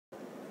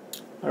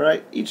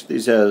Alright, each of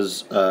these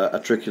has a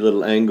tricky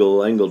little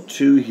angle. Angle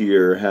 2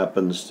 here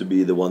happens to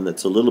be the one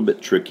that's a little bit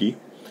tricky.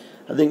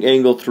 I think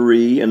angle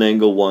 3 and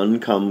angle 1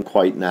 come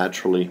quite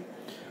naturally.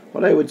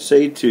 What I would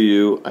say to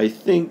you, I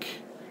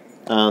think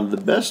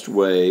the best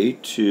way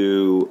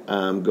to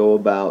go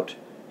about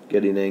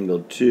getting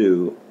angle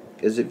 2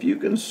 is if you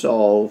can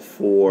solve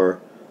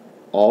for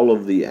all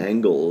of the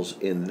angles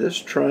in this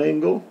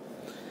triangle,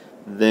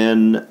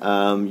 then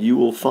you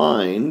will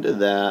find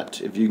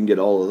that if you can get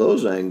all of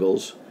those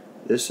angles,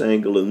 this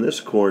angle in this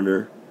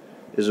corner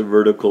is a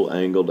vertical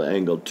angle to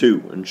angle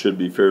 2 and should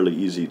be fairly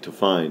easy to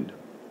find.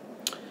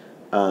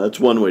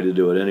 That's one way to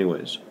do it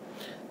anyways.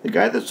 The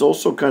guy that's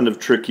also kind of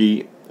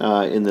tricky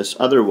in this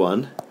other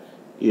one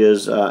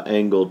is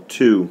angle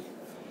 2.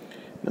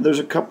 Now there's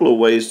a couple of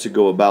ways to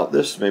go about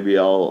this. Maybe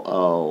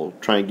I'll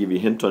try and give you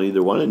a hint on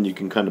either one and you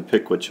can kind of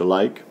pick what you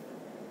like.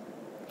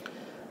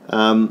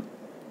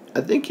 I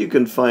think you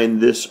can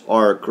find this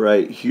arc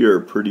right here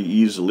pretty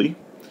easily.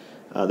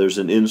 There's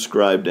an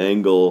inscribed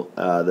angle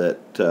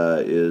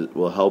that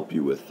will help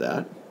you with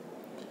that.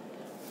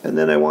 And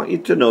then I want you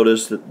to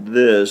notice that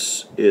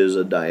this is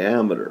a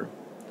diameter.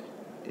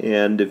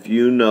 And if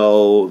you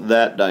know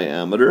that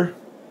diameter,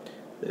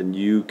 then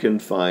you can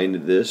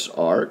find this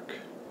arc.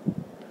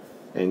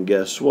 And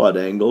guess what?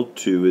 Angle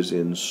 2 is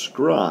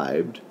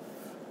inscribed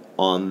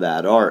on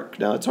that arc.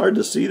 Now it's hard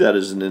to see that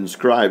as an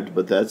inscribed,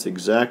 but that's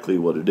exactly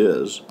what it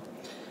is.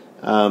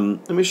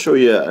 Let me show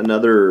you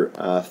another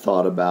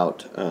thought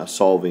about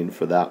solving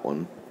for that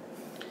one.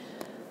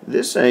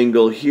 This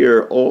angle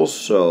here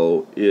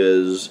also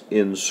is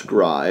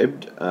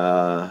inscribed.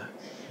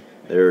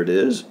 There it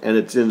is, and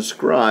it's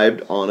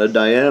inscribed on a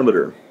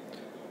diameter.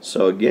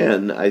 So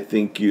again, I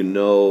think you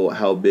know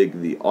how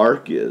big the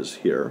arc is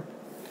here,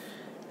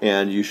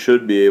 and you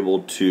should be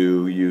able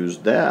to use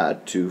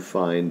that to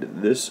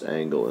find this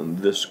angle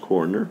in this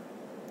corner.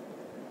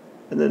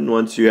 And then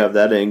once you have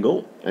that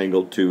angle,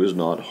 angle 2 is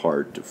not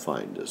hard to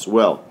find as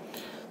well.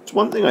 It's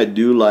one thing I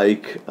do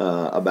like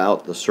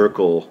about the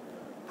circle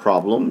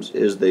problems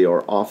is they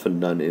are often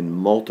done in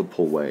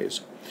multiple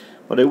ways.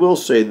 But I will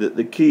say that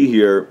the key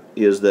here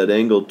is that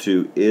angle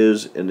 2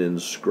 is an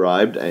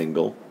inscribed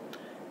angle.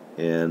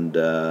 And,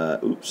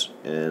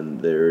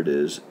 and there it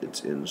is.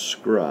 It's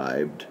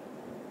inscribed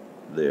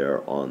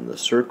there on the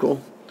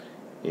circle.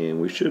 And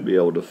we should be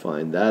able to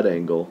find that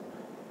angle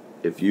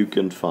if you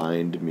can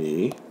find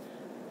me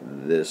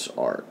this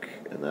arc,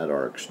 and that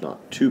arc's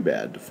not too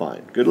bad to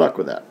find. Good luck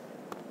with that.